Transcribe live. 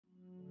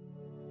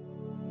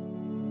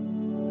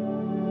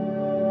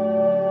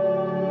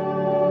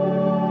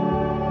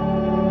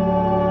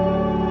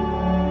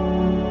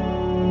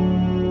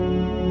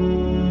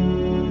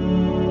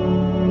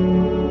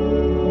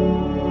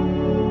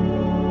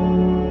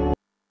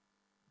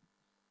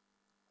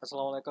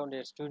Assalamu alaikum,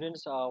 dear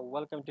students.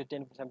 Welcome to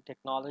 10 Film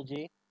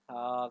Technology,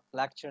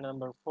 lecture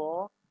number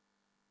 4.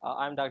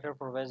 I'm Dr.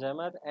 Pervez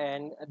Ahmed,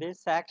 and this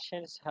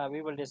sections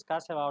we will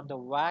discuss about the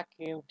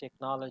vacuum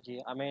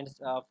technology.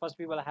 First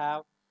we will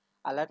have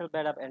a little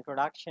bit of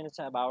introductions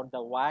about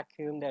the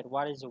vacuum, that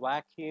what is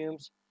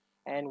vacuums,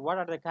 and what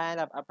are the kind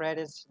of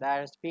apparatus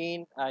that is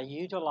being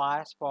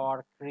utilized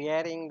for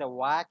creating the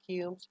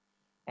vacuums,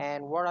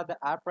 and what are the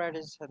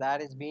apparatus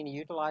that is being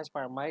utilized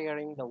for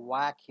measuring the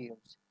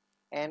vacuums,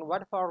 and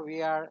what for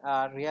we are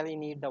really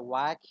need the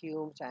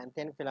vacuums and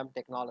thin film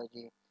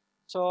technology.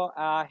 So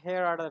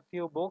here are the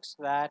few books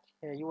that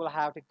you will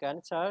have to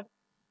consult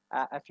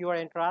if you are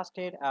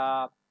interested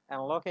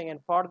and looking in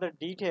further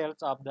details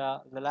of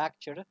the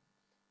lecture.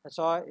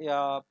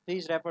 So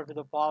please refer to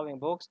the following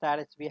books. That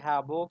is, we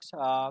have books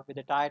with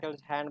the titles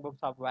Handbooks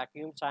of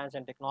Vacuum Science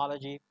and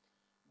Technology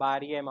by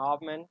D.M.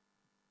 Hoffman,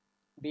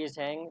 B.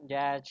 Zheng,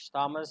 Judge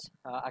Thomas,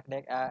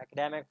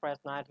 Academic Press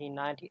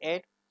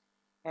 1998.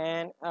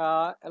 And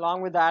along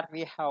with that,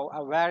 we have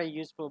a very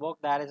useful book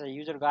that is a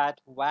user guide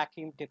to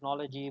vacuum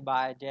technology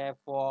by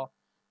J4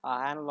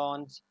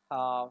 Hanlon's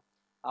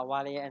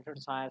Valley Entered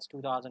Science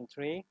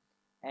 2003.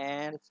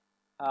 And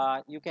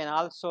you can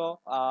also,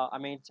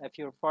 if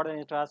you're further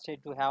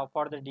interested to have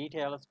further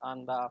details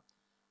on the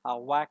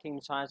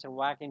vacuum science and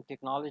vacuum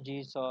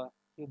technology, so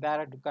you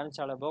better to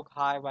consult a book,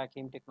 High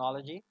Vacuum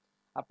Technology,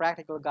 a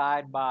practical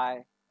guide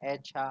by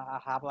H.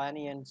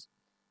 Hablanians,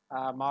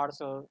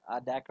 Marcel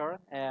Decker.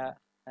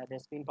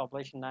 That's been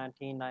published in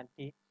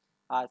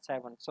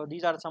 1997. So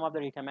these are some of the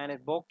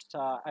recommended books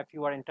if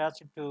you are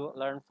interested to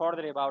learn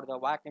further about the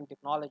vacuum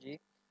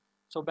technology.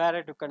 So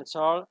better to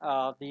consult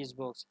these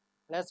books.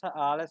 Let's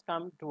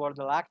come toward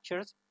the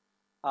lectures.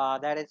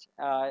 That is,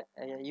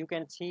 you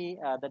can see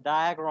the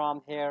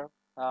diagram here,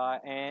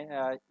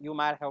 and you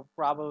might have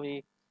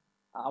probably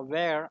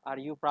aware, or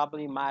you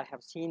probably might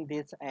have seen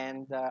this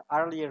in the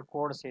earlier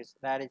courses.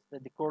 That is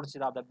the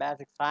courses of the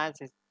basic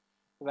sciences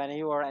when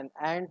you are in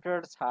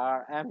enters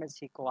or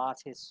MSc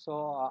classes.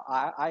 So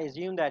I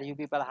assume that you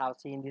people have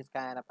seen this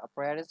kind of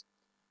apparatus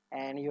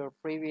and your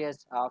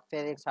previous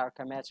physics or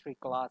chemistry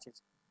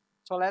classes.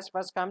 So let's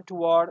first come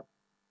toward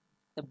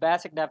the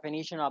basic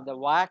definition of the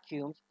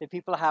vacuum. The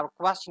people have a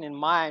question in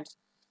mind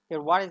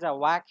here, what is a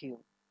vacuum?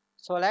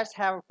 So let's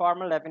have a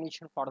formal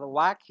definition for the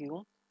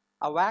vacuum.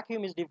 A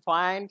vacuum is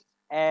defined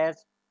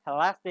as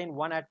less than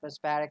 1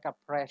 atmospheric of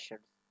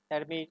pressure.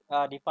 Let me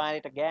define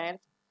it again.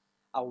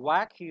 A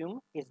vacuum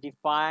is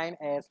defined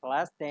as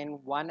less than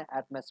 1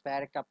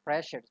 atmospheric of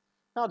pressure.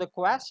 Now the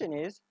question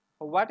is,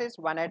 what is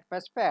 1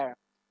 atmosphere?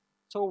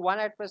 So 1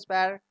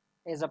 atmosphere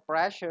is a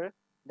pressure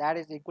that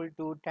is equal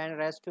to 10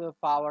 raised to the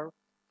power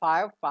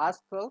 5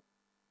 Pascal,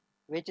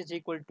 which is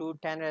equal to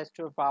 10 raised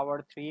to the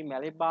power 3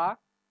 millibar,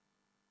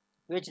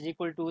 which is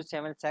equal to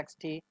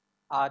 760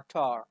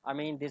 torr.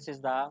 This is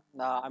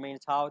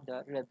it's how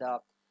the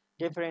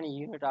different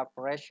unit of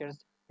pressures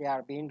they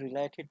are being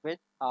related with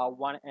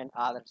one and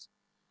others.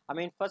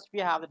 First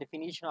we have the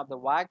definition of the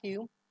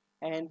vacuum,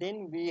 and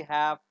then we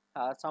have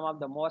some of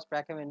the most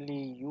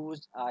frequently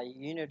used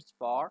units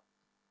for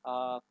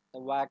the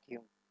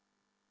vacuum.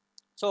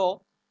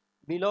 So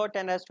below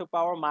 10 raised to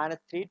power minus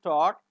 3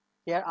 torr,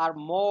 there are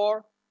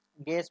more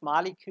gas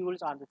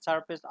molecules on the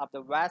surface of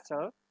the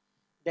vessel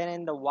than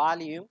in the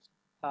volumes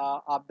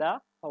of the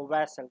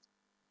vessels.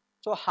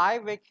 So high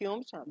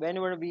vacuums,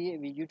 whenever we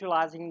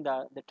utilizing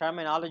the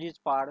terminologies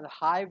for the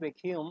high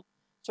vacuum,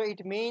 so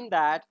it means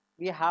that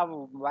we have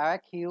a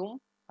vacuum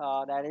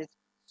that is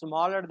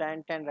smaller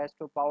than 10 raised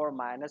to power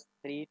minus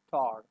 3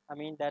 torr.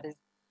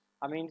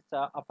 It's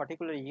a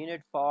particular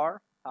unit for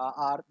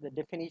or the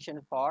definition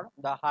for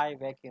the high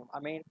vacuum.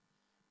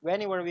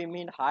 Whenever we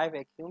mean high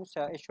vacuum,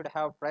 so it should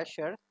have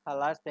pressure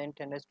less than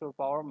 10 raised to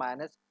power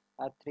minus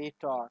 3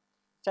 torr.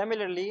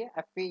 Similarly,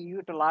 if we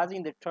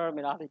utilizing the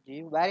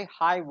terminology very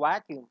high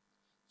vacuum,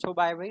 so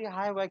by very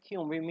high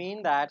vacuum we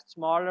mean that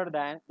smaller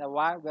than a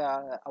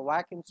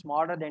vacuum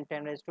smaller than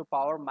 10 raised to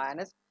power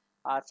minus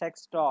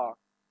 6 torr.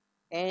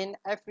 And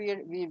if we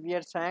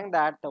are saying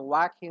that the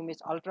vacuum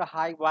is ultra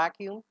high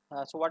vacuum,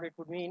 so what it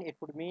would mean? It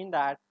would mean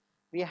that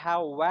we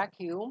have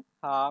vacuum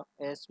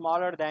is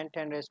smaller than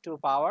 10 raised to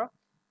power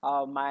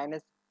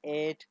minus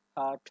 8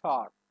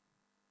 torr.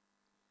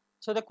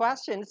 So the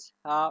questions,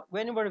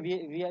 whenever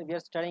we are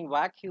studying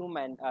vacuum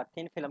and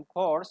thin film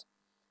course,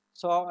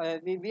 so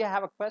we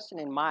have a question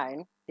in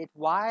mind that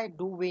why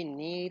do we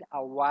need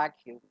a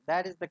vacuum?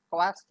 That is the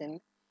question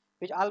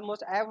which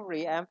almost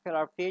every MPhil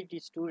or Ph.D.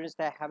 students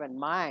they have in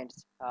mind.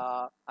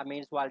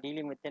 While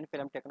dealing with thin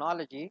film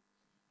technology,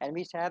 and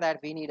we say that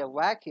we need a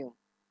vacuum.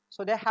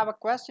 So they have a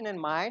question in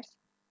mind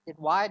that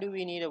why do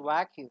we need a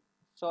vacuum?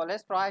 So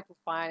let's try to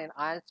find an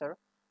answer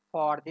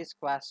for these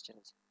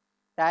questions.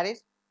 That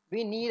is,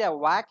 we need a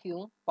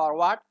vacuum for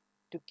what?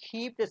 To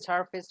keep the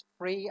surface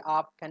free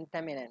of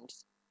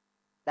contaminants.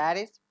 That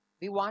is,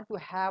 we want to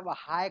have a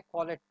high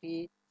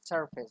quality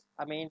surface.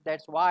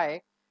 That's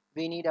why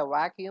we need a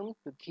vacuum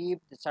to keep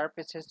the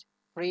surfaces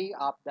free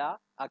of the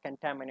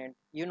contaminant.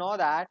 You know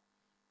that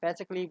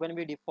basically when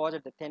we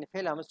deposit the thin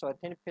film, so a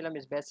thin film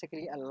is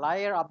basically a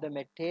layer of the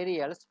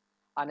materials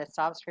on a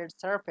substrate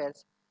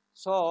surface.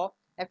 So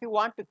if you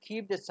want to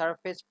keep the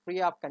surface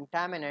free of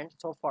contaminants,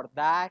 so for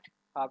that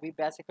we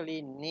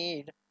basically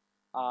need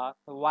a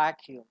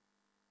vacuum.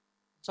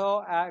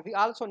 So we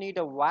also need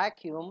a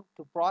vacuum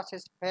to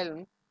process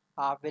film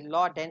with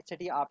low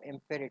density of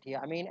impurity.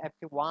 I mean, if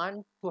you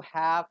want to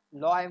have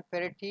low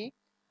impurity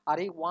or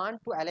you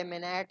want to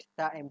eliminate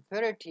the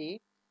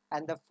impurity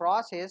and the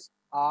process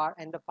or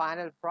in the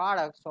final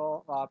product,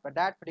 so for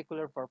that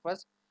particular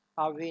purpose,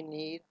 we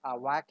need a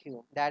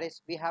vacuum. That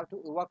is, we have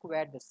to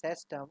evacuate the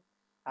system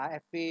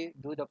if we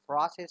do the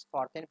process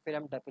for thin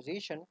film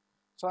deposition.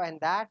 So in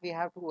that we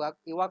have to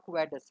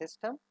evacuate the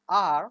system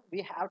or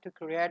we have to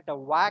create the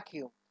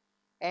vacuum,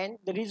 and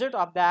the result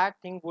of that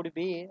thing would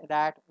be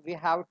that we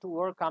have to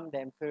overcome the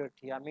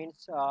impurity. I mean,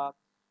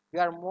 we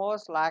are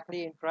most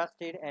likely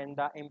interested in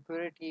the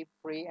impurity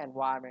free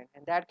environment,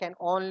 and that can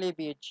only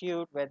be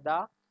achieved with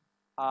the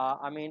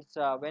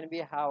when we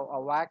have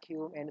a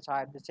vacuum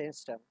inside the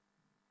system.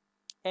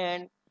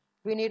 And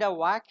we need a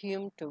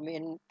vacuum to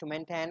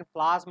maintain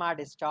plasma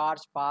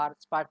discharge per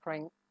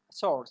sputtering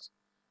source.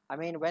 I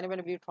mean, when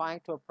we're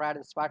trying to operate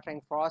the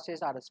sputtering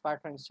process or the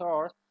sputtering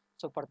source,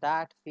 so for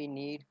that we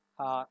need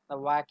a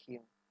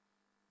vacuum.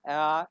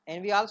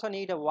 And we also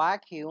need a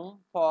vacuum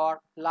for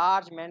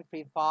large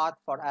free path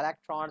for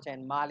electrons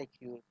and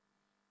molecules.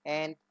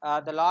 And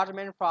the large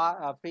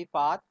free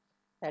path,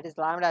 that is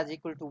lambda is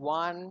equal to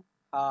 1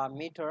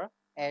 meter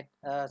at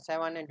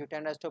 7 into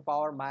 10 raised to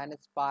power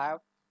minus 5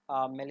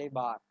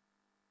 millibar.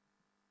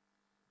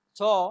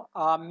 So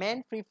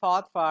main free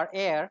path for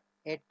air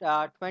at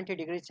 20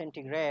 degrees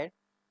centigrade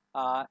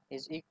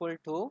is equal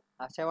to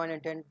 7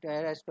 into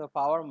 10 raised to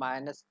power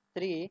minus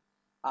 3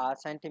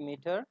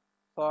 centimeter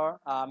for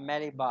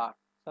millibar.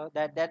 So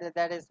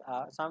that is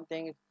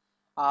something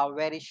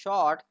very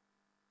short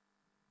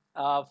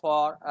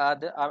for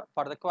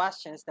the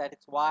questions. That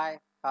is why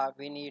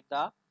we need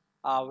the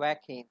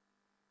vacuum.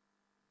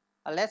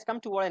 Let's come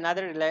to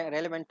another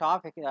relevant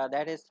topic,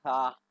 that is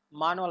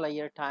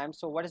monolayer time.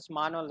 So what is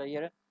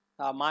monolayer?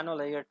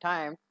 Monolayer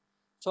time.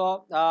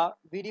 So uh,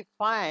 we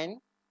define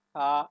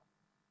the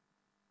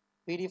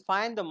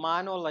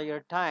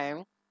monolayer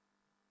time.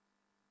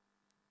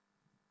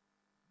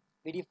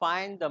 We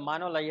define the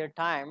monolayer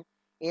time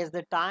is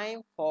the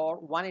time for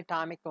one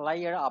atomic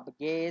layer of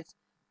gas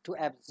to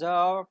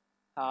adsorb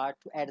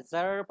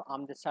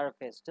on the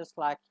surface. Just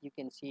like you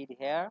can see it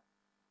here,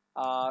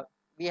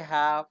 we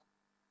have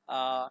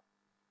uh,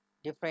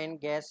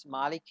 different gas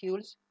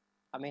molecules.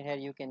 I mean, here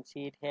you can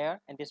see it here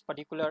in this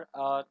particular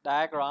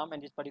diagram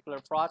and this particular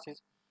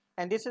process.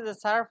 And this is the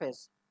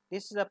surface.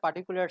 This is a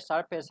particular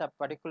surface of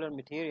particular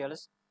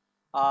materials.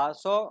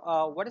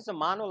 What is the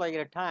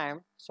monolayer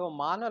time? So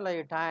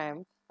monolayer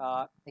time,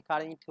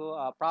 according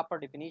to proper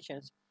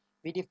definitions,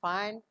 we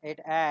define it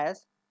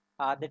as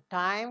the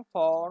time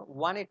for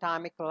one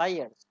atomic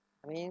layers.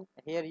 I mean,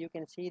 here you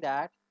can see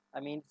that. I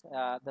mean,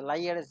 the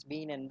layer has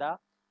been in the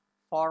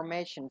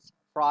formations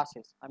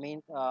process. I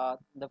mean,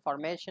 the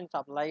formations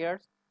of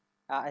layers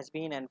has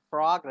been in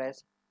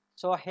progress.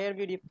 So here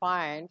we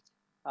define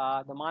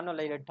the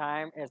monolayer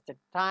time as the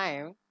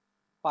time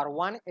for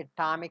one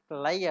atomic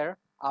layer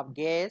of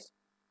gas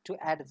to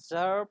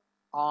adsorb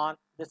on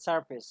the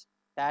surface.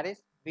 That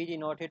is, we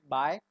denoted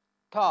by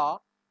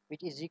tau,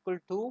 which is equal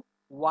to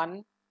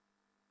 1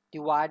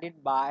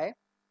 divided by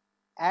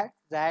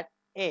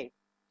SZA.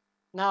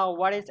 Now,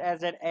 what is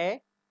SZA?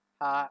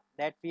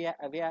 That we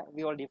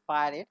will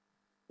define it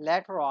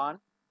later on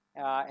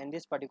in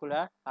this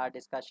particular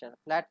discussion.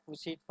 Let's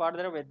proceed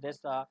further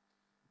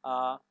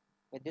uh,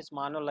 with this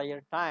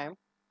monolayer time.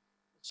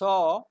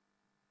 So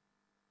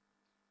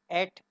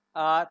at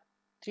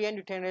 3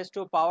 into 10 raised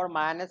to power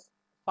minus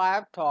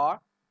 5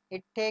 torr,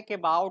 it take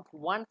about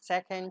 1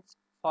 second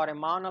for a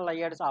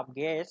monolayers of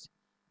gas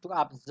to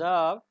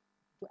adsorb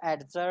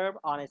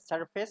on a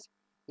surface,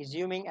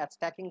 assuming a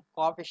stacking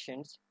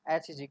coefficients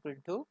S is equal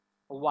to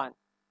 1.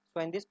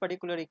 So in this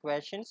particular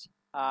equations,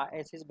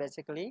 S is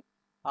basically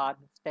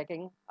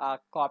stacking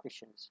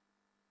coefficients.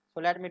 So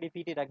let me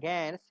repeat it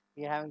again.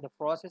 We are having the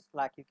process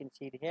like you can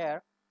see it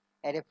here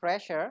at a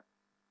pressure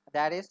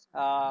that is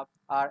at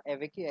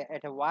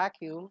a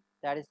vacuum,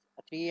 that is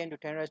 3 into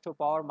 10 raised to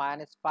power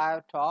minus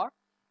 5 torr.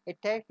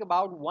 It takes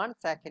about 1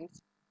 second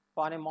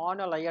for a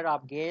monolayer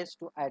of gas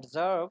to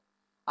adsorb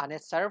on a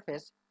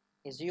surface,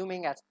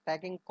 assuming a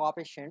stacking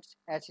coefficients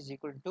S is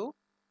equal to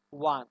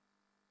 1.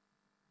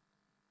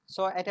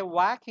 So at a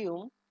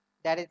vacuum,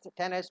 that is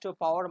 10 raised to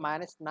power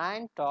minus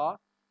 9 torr,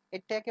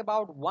 it takes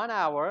about 1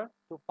 hour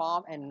to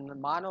form a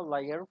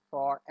monolayer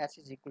for S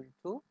is equal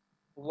to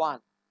 1.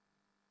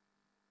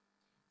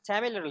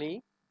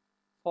 Similarly,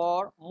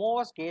 for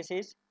most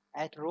gases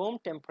at room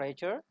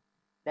temperature,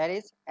 that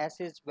is S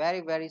is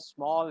very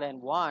small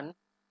than 1,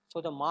 so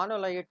the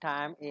monolayer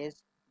time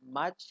is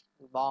much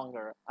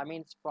longer. I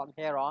mean, from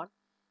here on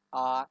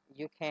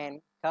you can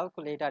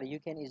calculate or you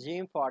can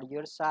assume for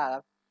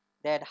yourself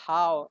that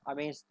how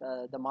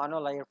the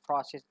monolayer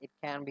process, it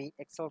can be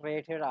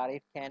accelerated or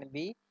it can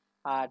be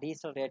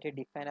decelerated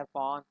depending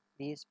upon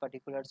these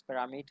particular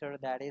parameter,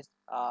 that is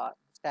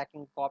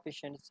stacking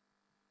coefficients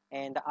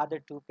and the other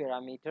two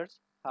parameters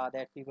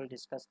that we will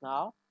discuss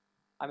now.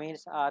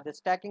 The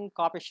stacking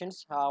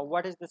coefficients.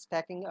 What is the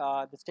stacking?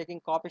 The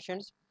stacking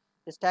coefficients.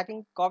 The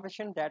stacking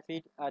coefficient that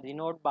we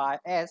denote by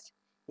S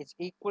is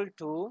equal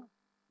to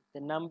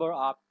the number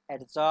of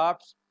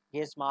adsorbed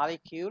gas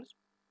molecules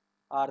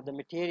or the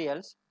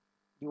materials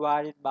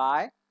divided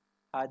by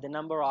the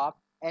number of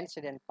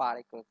incident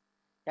particles.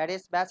 That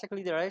is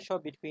basically the ratio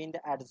between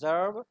uh,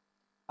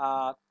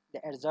 the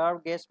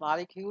adsorbed gas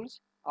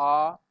molecules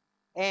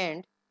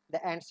and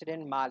the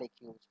incident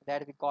molecules,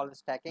 that we call the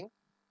stacking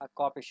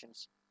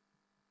coefficients.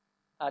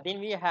 Then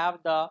we have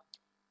the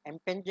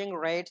impinging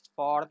rates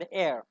for the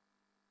air,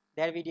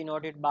 that we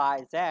denoted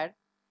by Z,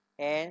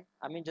 and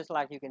just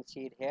like you can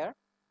see it here,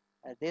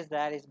 this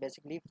that is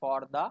basically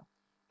for the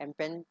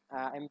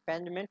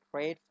impingement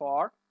rate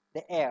for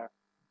the air,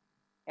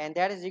 and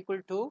that is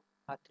equal to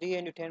 3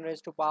 into 10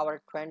 raised to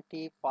power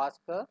 20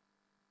 Pascal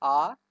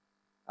or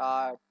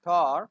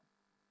torr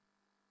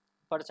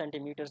per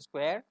centimeter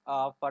square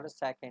per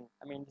second.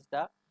 This is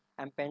the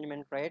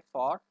impingement rate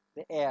for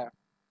the air.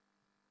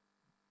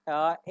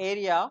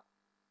 Area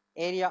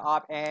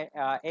of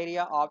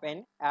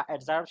an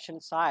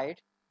adsorption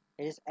site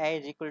is A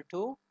is equal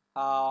to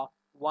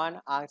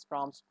 1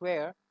 angstrom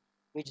square,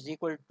 which is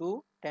equal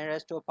to 10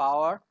 raised to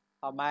power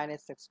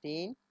minus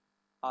 16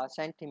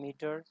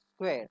 centimeter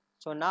square.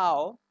 So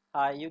now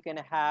you can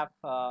have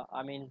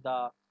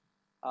the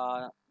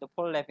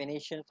full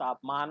definitions of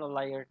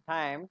monolayer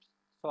times.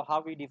 So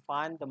how we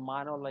define the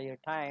monolayer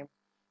time?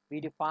 We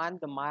define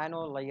the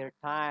monolayer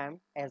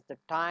time as the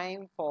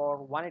time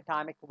for one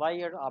atomic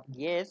layer of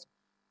gas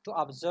to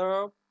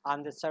observe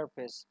on the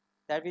surface,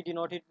 that we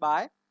denoted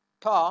by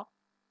tau,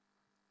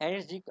 and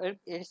it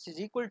is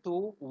equal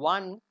to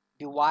 1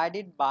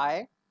 divided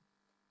by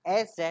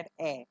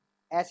SZA.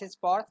 S is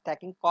for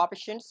stacking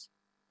coefficients,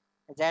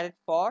 Z is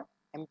for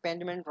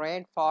impingement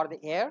rate for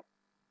the air,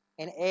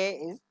 and A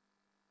is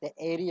the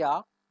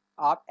area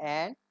of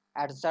an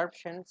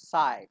adsorption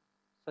site.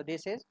 So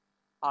this is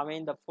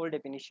the full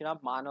definition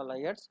of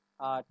monolayers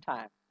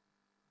time.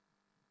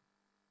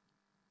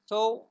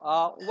 So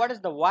what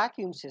is the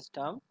vacuum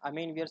system?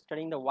 We are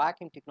studying the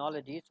vacuum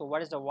technology. So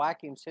what is the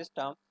vacuum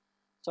system?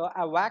 So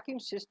a vacuum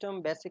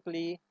system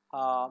basically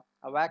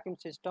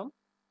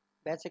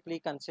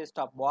consists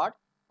of what?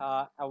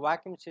 A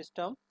vacuum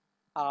system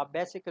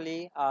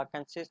basically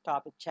consists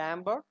of a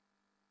chamber,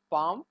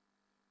 pump,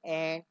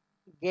 and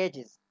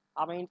gauges.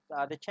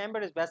 The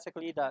chamber is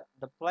basically the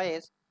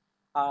place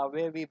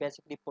where we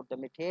basically put the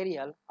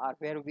material, or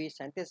where we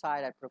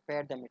synthesize and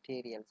prepare the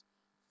materials.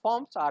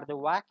 Pumps are the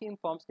vacuum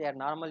pumps. They are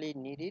normally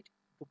needed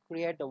to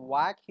create the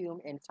vacuum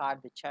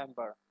inside the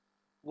chamber,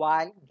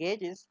 while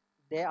gauges,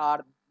 they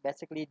are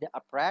basically the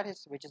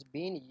apparatus which is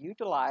being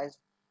utilized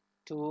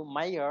to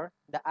measure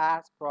the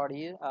as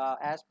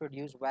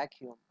produced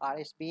vacuum, or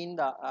it's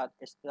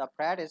the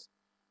apparatus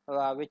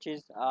which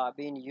is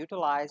being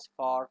utilized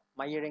for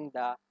measuring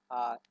the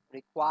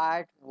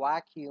required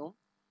vacuum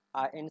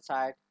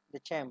inside the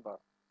chamber.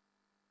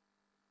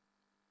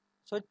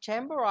 So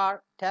chamber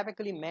are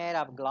typically made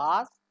of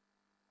glass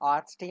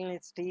or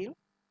stainless steel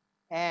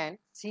and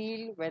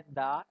sealed with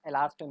the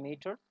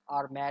elastometer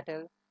or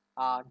metal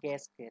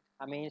gasket.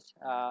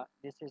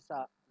 This is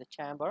the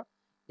chamber.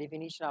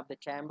 Definition of the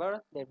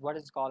chamber, that what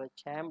is called a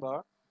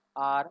chamber,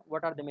 or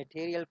what are the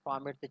material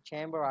from which the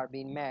chamber are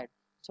being made.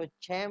 So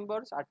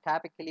chambers are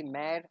typically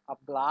made of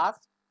glass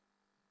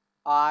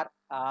or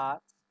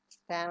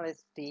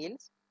stainless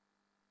steels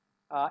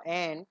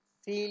and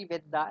sealed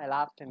with the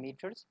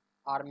elastometers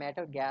or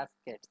metal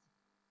gaskets.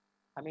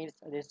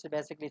 This is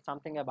basically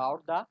something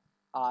about the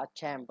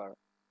chamber.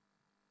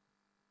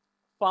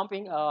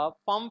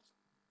 Pumps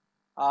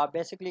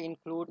basically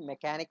include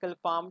mechanical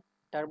pump,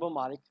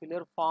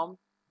 turbomolecular pump,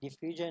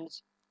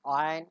 diffusions,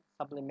 ion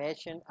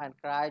sublimation, and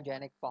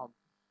cryogenic pump.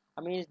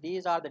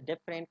 These are the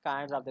different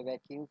kinds of the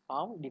vacuum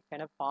pump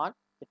depending upon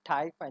the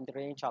type and the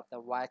range of the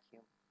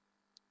vacuum,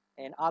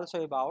 and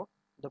also about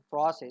the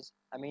process.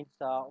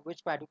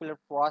 Which particular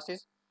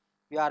process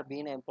we are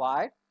being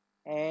employed,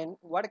 and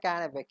what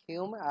kind of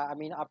vacuum.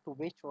 Up to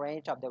which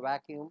range of the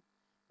vacuum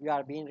we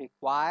are being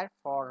required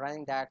for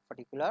running that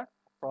particular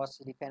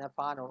process depending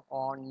upon our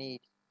own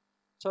needs.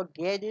 So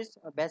gauges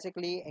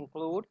basically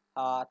include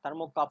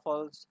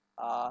thermocouples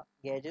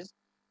gauges.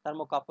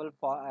 Thermocouple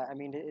for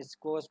it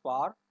goes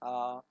for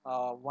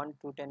 1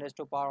 to 10 raised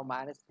to power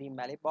minus 3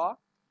 millibar,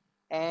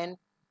 and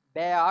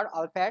they are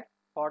alphabet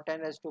for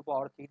 10 raised to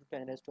power 3 to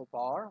 10 raised to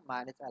power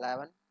minus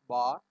 11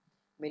 bar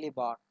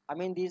millibar.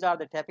 These are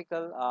the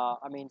typical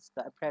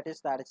the apparatus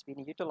that is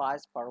being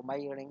utilized for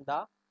measuring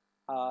the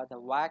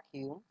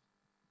vacuum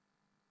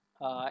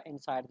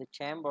inside the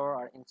chamber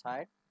or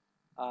inside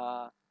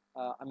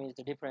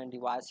the different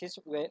devices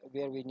where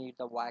we need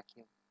the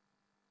vacuum.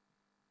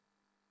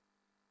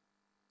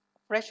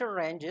 Pressure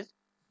ranges.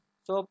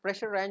 So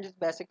pressure range is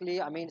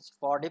basically, I mean, it's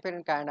for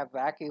different kind of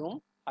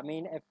vacuum. I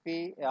mean, if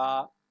we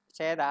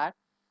say that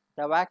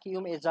the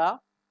vacuum is a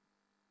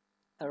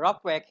rough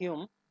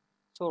vacuum,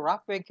 so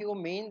rough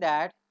vacuum mean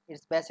that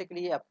it's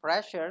basically a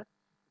pressure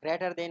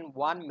greater than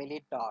 1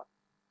 millitorr.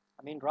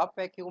 I mean, rough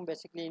vacuum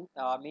basically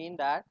mean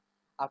that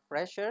a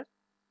pressure,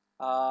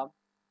 uh,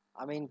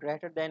 I mean,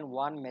 greater than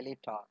 1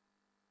 millitorr.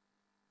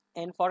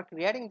 And for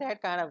creating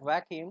that kind of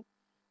vacuum,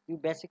 you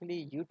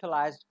basically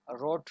utilize a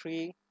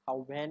rotary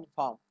vane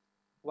form.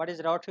 What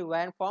is rotary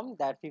vane form?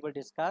 That we will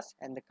discuss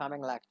in the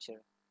coming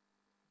lecture.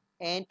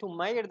 And to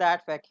measure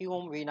that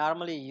vacuum, we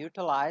normally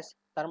utilize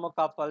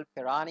thermocouple,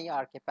 Ferrani,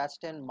 or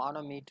capacitance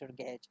manometer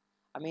gauge.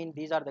 I mean,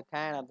 these are the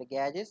kind of the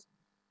gauges.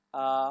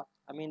 I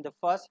mean, the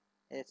first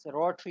is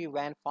rotary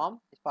vane form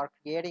for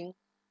creating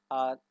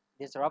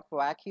this rough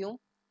vacuum,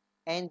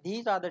 and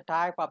these are the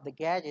type of the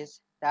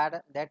gauges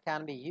that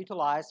can be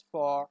utilized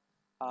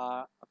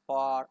uh,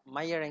 for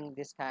measuring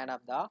this kind of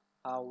the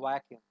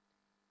vacuum.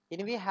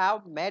 Then we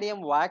have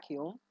medium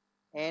vacuum,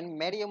 and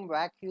medium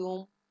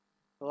vacuum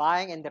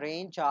lying in the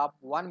range of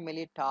 1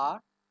 millitorr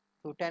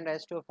to 10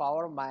 raised to the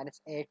power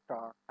minus 8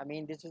 torr. I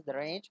mean, this is the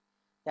range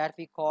that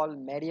we call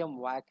medium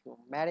vacuum.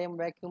 Medium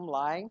vacuum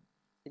lying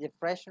is a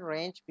pressure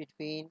range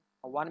between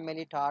 1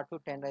 millitorr to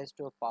 10 raised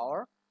to the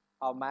power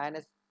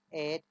minus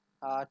 8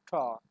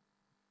 torr.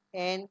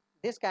 And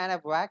this kind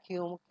of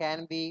vacuum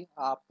can be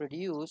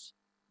produced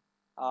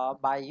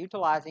by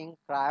utilizing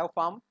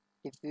cryoform,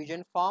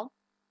 diffusion form,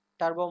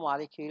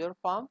 turbomolecular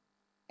form,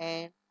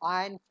 and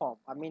ion form.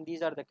 I mean,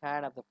 these are the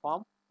kind of the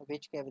form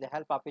which, with the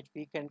help of which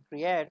we can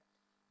create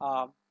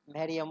uh,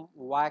 medium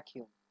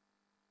vacuum.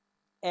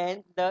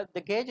 And the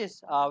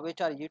gauges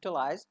which are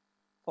utilized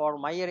for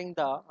measuring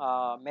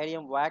the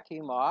medium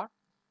vacuum are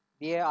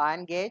the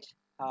ion gauge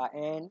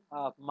and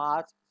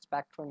mass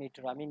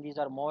spectrometer. I mean, these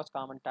are most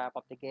common type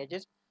of the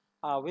gauges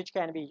which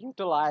can be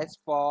utilized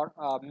for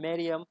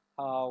medium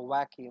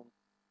vacuum.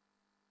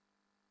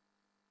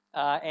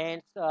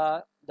 And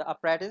the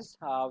apparatus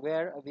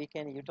where we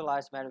can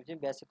utilize magnesium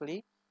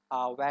basically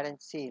wet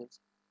and seals.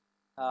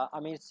 I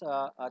mean,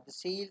 the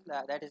seal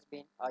that is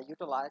being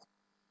utilized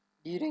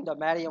during the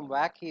medium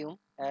vacuum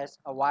as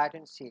a wet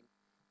and seal.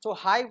 So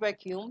high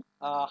vacuum,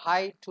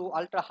 high to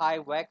ultra high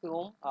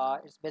vacuum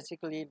is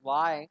basically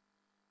lying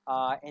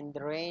in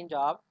the range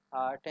of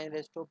 10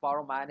 raised to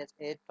power minus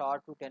 8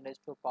 torr to 10 raised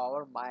to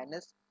power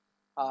minus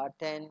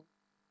 10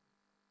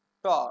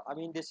 torr. I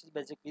mean, this is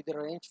basically the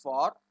range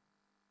for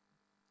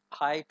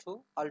high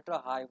to ultra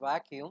high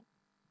vacuum.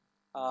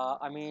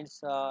 I mean,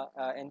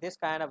 in this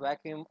kind of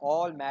vacuum,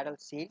 all metal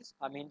seals,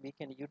 I mean, we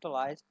can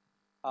utilize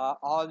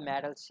all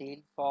metal seal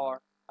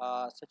for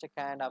such a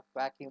kind of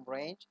vacuum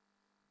range,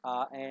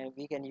 and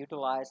we can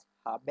utilize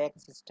back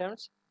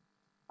systems,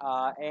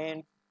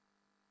 and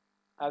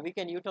we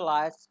can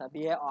utilize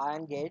via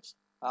ion gauge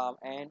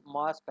and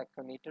mass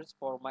spectrometers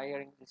for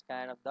measuring this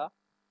kind of the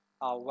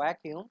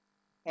vacuum.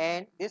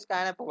 And this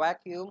kind of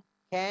vacuum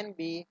can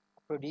be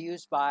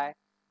produced by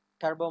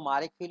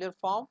turbomolecular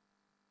form,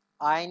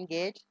 ion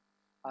gauge,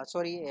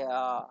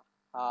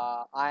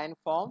 ion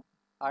form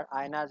or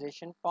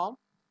ionization form,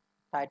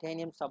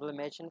 titanium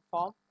sublimation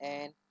form,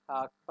 and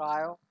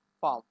cryo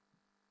form.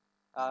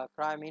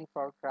 Cryo mean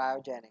for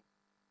cryogenic.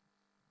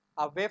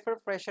 A vapor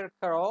pressure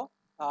curve.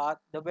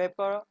 The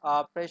vapor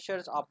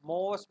pressures of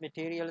most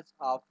materials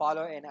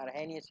follow an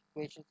Arrhenius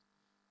equation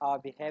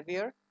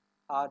behavior.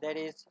 That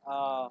is,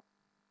 a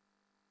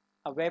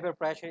vapor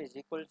pressure is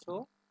equal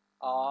to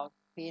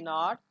P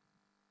naught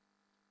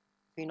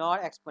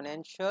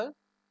exponential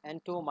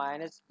N2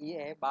 minus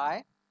EA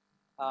by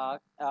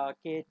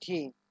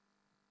KT.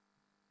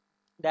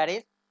 That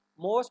is,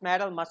 most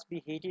metal must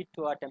be heated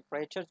to a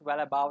temperatures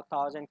well above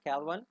 1000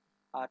 Kelvin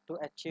to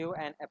achieve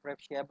an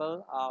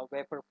appreciable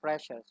vapor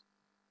pressures.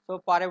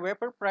 So for a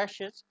vapor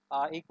pressures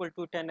equal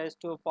to 10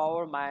 raised to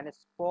power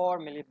minus 4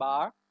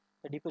 millibar,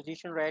 the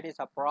deposition rate is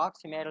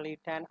approximately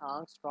 10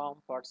 angstrom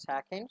per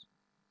second.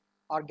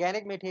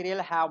 Organic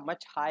material have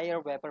much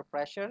higher vapor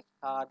pressures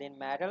than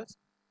metals,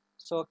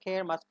 so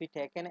care must be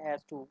taken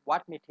as to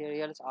what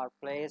materials are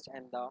placed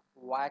in the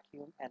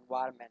vacuum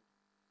environment.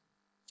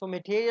 So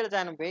materials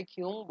and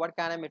vacuum, what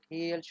kind of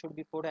material should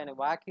be put in a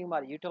vacuum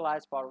or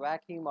utilized for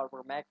vacuum or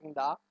for making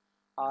the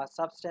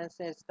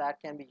substances that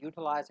can be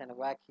utilized in a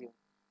vacuum.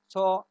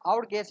 So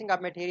outgassing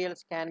of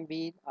materials can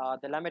be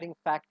the limiting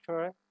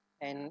factor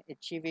in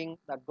achieving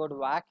the good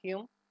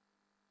vacuum.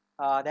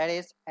 That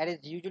is, it is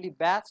usually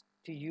best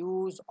to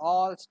use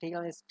all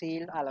stainless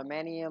steel,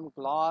 aluminum,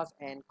 glass,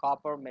 and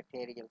copper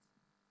materials.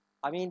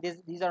 I mean,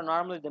 these are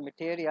normally the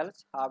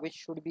materials which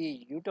should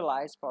be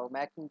utilized for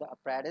making the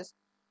apparatus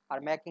or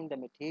making the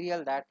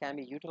material that can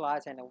be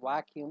utilized in a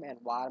vacuum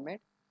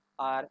environment,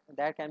 or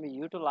that can be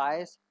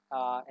utilized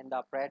in the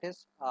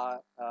apparatus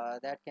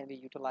that can be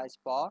utilized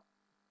for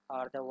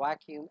the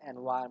vacuum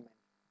environment.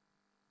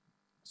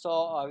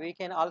 So we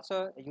can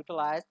also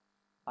utilize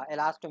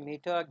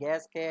elastometer,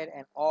 gasket,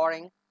 and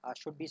o-ring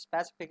should be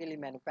specifically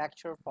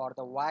manufactured for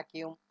the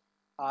vacuum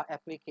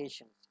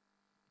applications.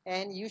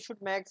 and you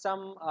should make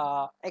some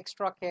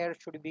extra care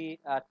should be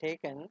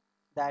taken.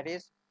 That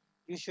is,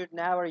 you should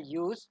never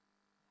use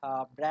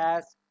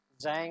brass,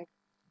 zinc,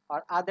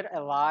 or other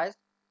alloys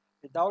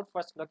without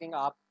first looking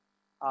up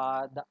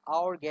the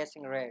hour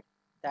gassing rate.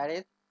 That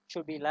is,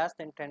 should be less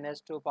than 10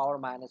 raised to power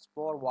minus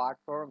 4 watt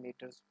per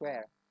meter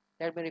square.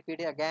 Let me repeat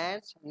it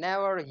again.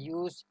 Never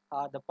use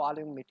the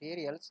polymer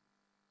materials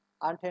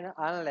until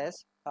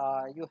unless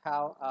you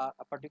have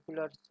a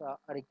particular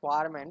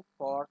requirement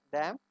for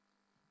them.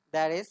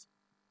 That is,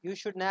 you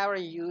should never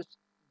use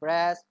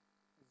brass,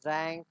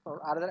 zinc, or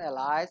other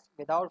alloys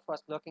without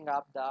first looking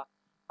up the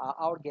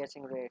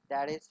outgassing rate.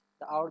 That is,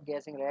 the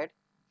outgassing rate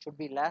should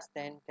be less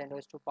than 10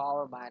 raised to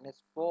power minus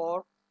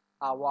 4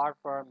 watt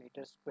per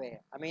meter square.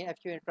 I mean, if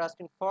you're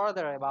interested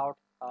further about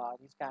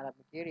these kind of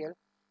material,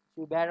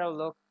 you better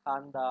look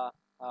on the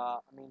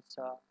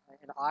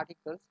in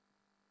articles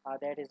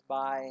that is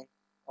by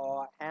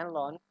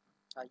Hanlon,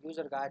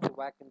 User Guide to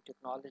Vacuum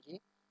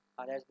Technology,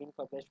 that has been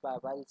published by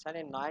Wilson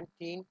in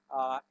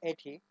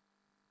 1980.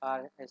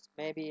 It's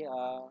maybe,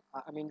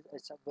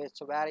 it's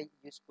a very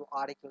useful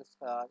articles.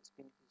 It's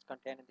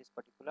contained in this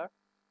particular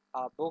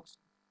books.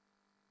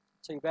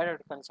 So you better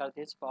consult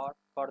this for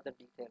further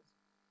details.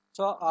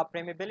 So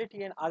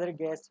permeability and other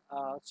gas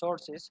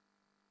sources.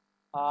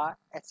 A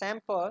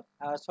single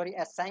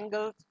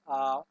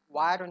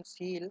wire on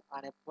seal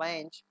on a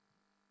flange,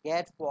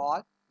 gate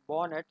wall,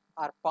 bonnet,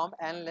 or pump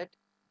inlet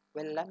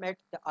will limit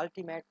the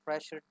ultimate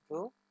pressure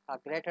to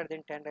greater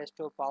than 10 raised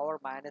to power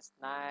minus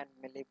 9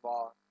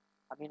 millibar.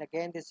 I mean,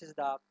 again, this is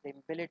the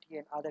permeability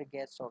and other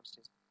gas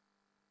sources.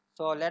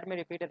 So let me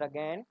repeat it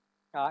again.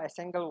 A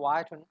single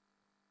Whiton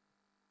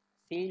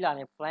seal on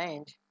a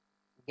flange,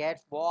 gate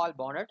wall,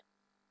 bonnet,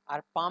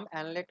 or pump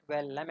inlet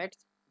will limit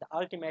the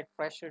ultimate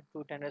pressure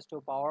to 10 raised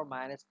to power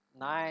minus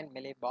 9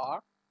 millibar.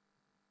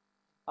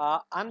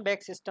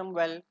 Unbaked system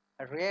will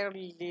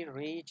rarely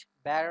reach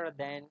better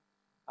than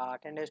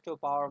 10 raised to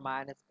power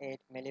minus 8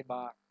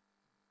 millibar.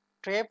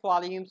 Trap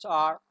volumes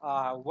or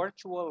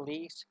virtual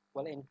leaks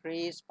will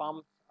increase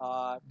pump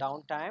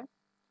downtime.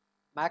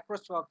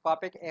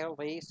 Macroscopic air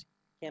leaks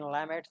can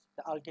limit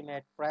the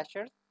ultimate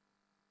pressure.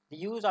 The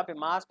use of a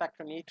mass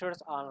spectrometers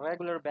on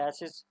regular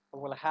basis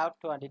will help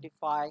to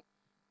identify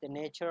the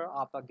nature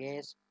of a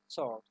gas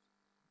source.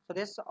 So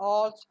this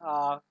all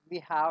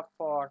we have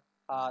for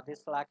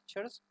these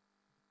lectures.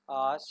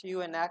 See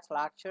you in next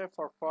lecture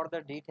for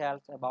further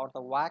details about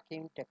the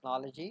vacuum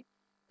technology,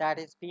 that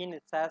is pin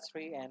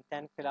accessory and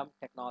thin film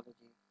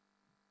technology.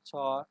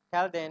 So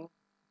till then,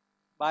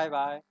 bye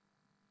bye.